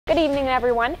Good evening,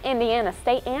 everyone. Indiana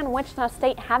State and Wichita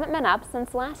State haven't been up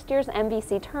since last year's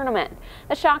MVC tournament.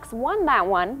 The Shocks won that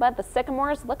one, but the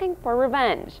Sycamores looking for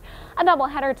revenge. A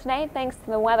doubleheader today thanks to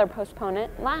the weather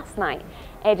postponement last night.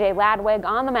 A.J. Ladwig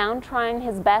on the mound trying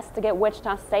his best to get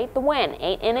Wichita State the win.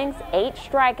 8 innings, 8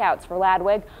 strikeouts for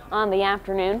Ladwig on the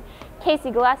afternoon.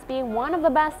 Casey Gillespie, one of the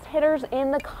best hitters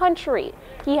in the country.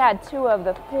 He had 2 of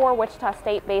the 4 Wichita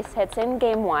State base hits in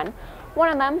Game 1. One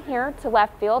of them here to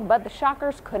left field, but the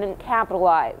Shockers couldn't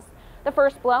capitalize. The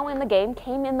first blow in the game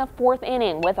came in the 4th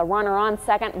inning with a runner on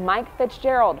second, Mike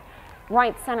Fitzgerald.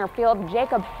 Right center field,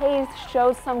 Jacob Hayes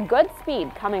shows some good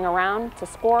speed coming around to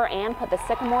score and put the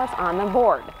Sycamores on the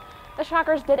board. The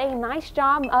Shockers did a nice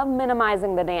job of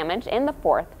minimizing the damage in the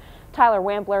 4th. Tyler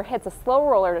Wampler hits a slow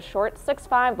roller to short,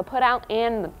 6-5 the putout,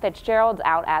 and Fitzgerald's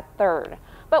out at third.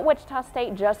 But Wichita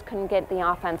State just couldn't get the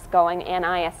offense going, and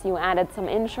ISU added some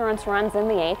insurance runs in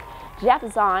the 8th.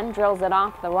 Jeff Zahn drills it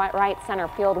off the right center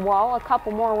field wall. A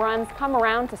couple more runs come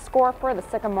around to score for the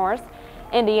Sycamores.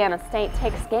 Indiana State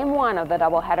takes Game 1 of the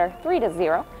doubleheader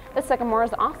 3-0. The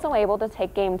Sycamores also able to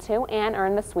take Game 2 and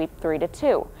earn the sweep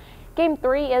 3-2. Game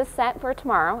 3 is set for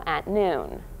tomorrow at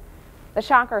noon. The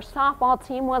Shockers softball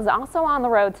team was also on the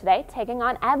road today, taking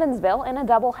on Evansville in a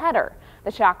doubleheader.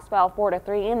 The Shocks fell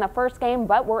 4-3 in the first game,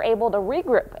 but were able to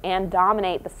regroup and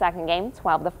dominate the second game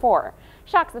 12-4.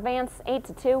 Shocks advance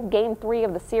 8-2. Game 3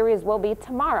 of the series will be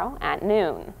tomorrow at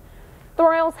noon. The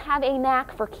Royals have a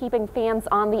knack for keeping fans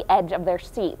on the edge of their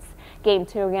seats. Game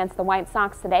 2 against the White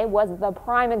Sox today was the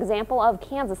prime example of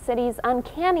Kansas City's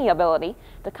uncanny ability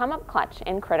to come up clutch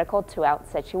in critical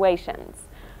 2-out situations.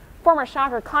 Former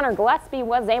Shocker Connor Gillespie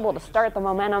was able to start the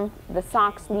momentum the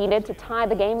Sox needed to tie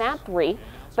the game at 3,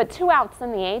 but 2 outs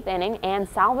in the 8th inning, and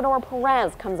Salvador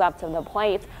Perez comes up to the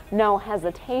plate. No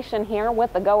hesitation here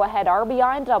with the go-ahead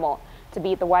RBI double to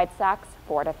beat the White Sox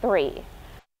 4-3.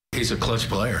 He's a clutch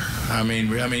player. I mean,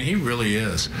 he really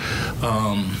is.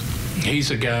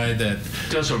 He's a guy that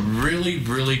does a really,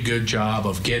 really good job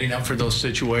of getting up for those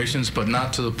situations, but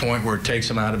not to the point where it takes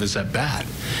him out of his at-bat.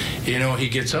 You know, he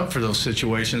gets up for those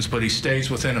situations, but he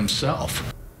stays within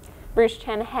himself. Bruce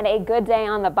Chen had a good day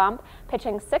on the bump,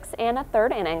 pitching 6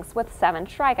 1/3 innings with 7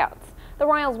 strikeouts. The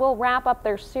Royals will wrap up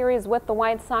their series with the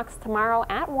White Sox tomorrow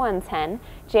at 1:10.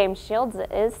 James Shields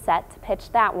is set to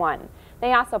pitch that one.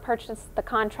 They also purchased the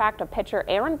contract of pitcher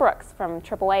Aaron Brooks from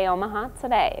AAA Omaha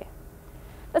today.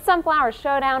 The Sunflower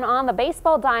Showdown on the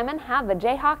baseball diamond have the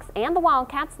Jayhawks and the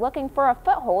Wildcats looking for a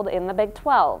foothold in the Big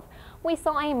 12. We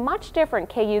saw a much different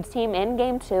KU team in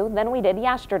Game 2 than we did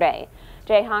yesterday.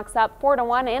 Jayhawks up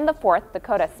 4-1 in the 4th.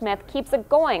 Dakota Smith keeps it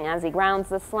going as he grounds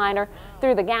the slider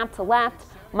through the gap to left.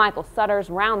 Michael Sutters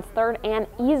rounds third and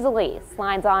easily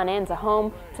slides on into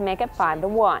home to make it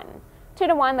 5-1.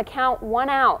 2-1 the count, 1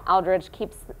 out. Aldridge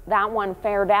keeps that one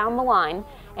fair down the line,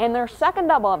 and their second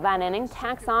double of that inning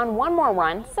tacks on 1 more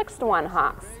run, 6-1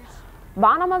 Hawks.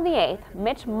 Bottom of the 8th,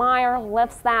 Mitch Meyer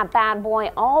lifts that bad boy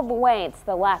all the way to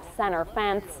the left center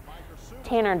fence.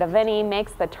 Tanner Deviney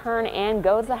makes the turn and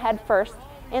goes headfirst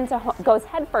into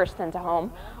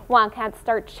home. Wildcats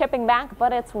start chipping back,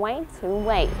 but it's way too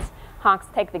late. Hawks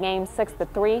take the game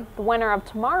 6-3. The winner of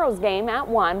tomorrow's game at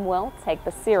 1 will take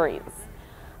the series.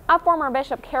 A former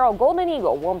Bishop Carroll Golden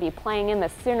Eagle will be playing in the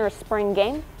Sooners spring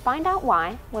game. Find out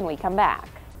why when we come back.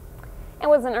 It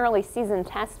was an early season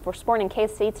test for Sporting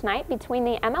KC tonight between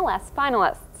the MLS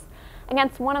finalists.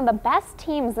 Against one of the best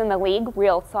teams in the league,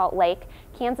 Real Salt Lake,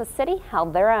 Kansas City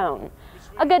held their own.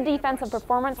 A good defensive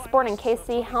performance, Sporting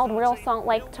KC held Real Salt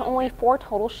Lake to only 4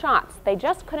 total shots. They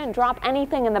just couldn't drop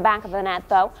anything in the back of the net,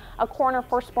 though. A corner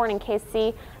for Sporting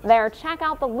KC there. Check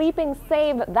out the leaping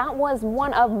save. That was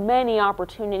one of many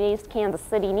opportunities Kansas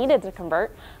City needed to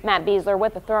convert. Matt Beasler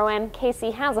with the throw-in.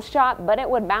 KC has a shot, but it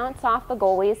would bounce off the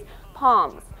goalie's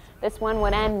palms. This one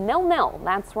would end 0-0.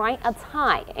 That's right, a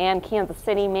tie. And Kansas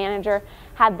City manager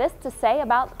had this to say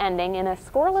about ending in a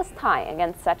scoreless tie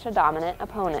against such a dominant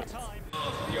opponent.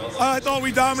 I thought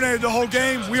we dominated the whole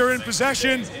game. We were in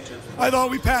possession. I thought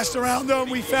we passed around them.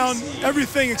 We found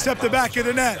everything except the back of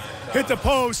the net. Hit the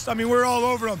post. I mean, we were all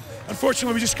over them.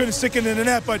 Unfortunately, we just couldn't stick it in the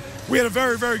net, but we had a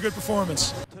very, very good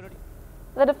performance.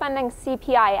 The defending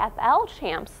CPIFL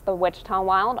champs, the Wichita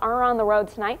Wild, are on the road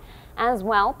tonight as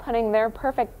well, putting their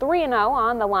perfect 3-0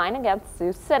 on the line against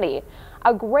Sioux City.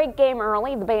 A great game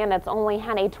early. The Bandits only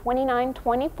had a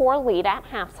 29-24 lead at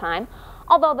halftime.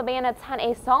 Although the Bandits had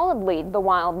a solid lead, the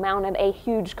Wild mounted a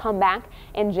huge comeback,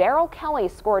 and Gerald Kelly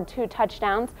scored 2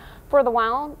 touchdowns for the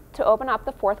Wild to open up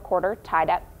the 4th quarter, tied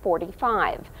at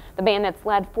 45. The Bandits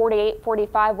led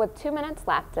 48-45 with 2 minutes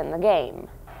left in the game.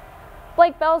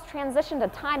 Blake Bell's transition to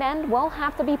tight end will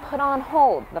have to be put on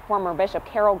hold. The former Bishop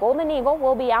Carroll Golden Eagle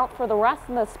will be out for the rest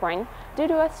of the spring due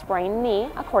to a sprained knee,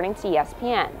 according to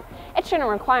ESPN. It shouldn't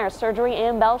require surgery,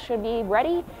 and Bell should be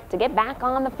ready to get back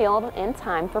on the field in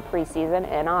time for preseason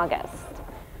in August.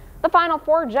 The Final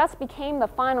Four just became the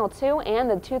Final Two, and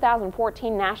the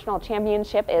 2014 National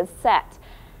Championship is set.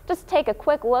 Just take a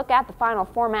quick look at the Final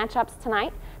Four matchups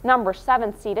tonight. Number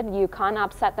 7 seeded UConn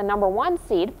upset the number 1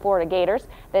 seed Florida Gators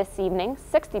this evening,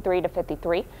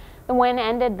 63-53. The win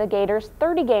ended the Gators'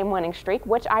 30-game winning streak,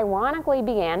 which ironically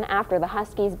began after the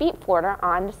Huskies beat Florida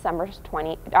on December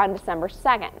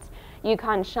 2nd.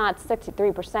 UConn shot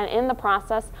 63% in the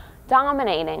process,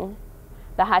 dominating.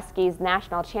 The Huskies'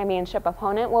 national championship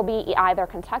opponent will be either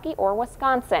Kentucky or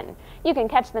Wisconsin. You can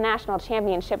catch the national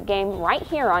championship game right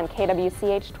here on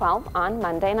KWCH 12 on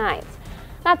Monday night.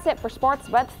 That's it for sports,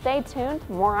 but stay tuned.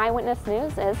 More Eyewitness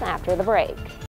News is after the break.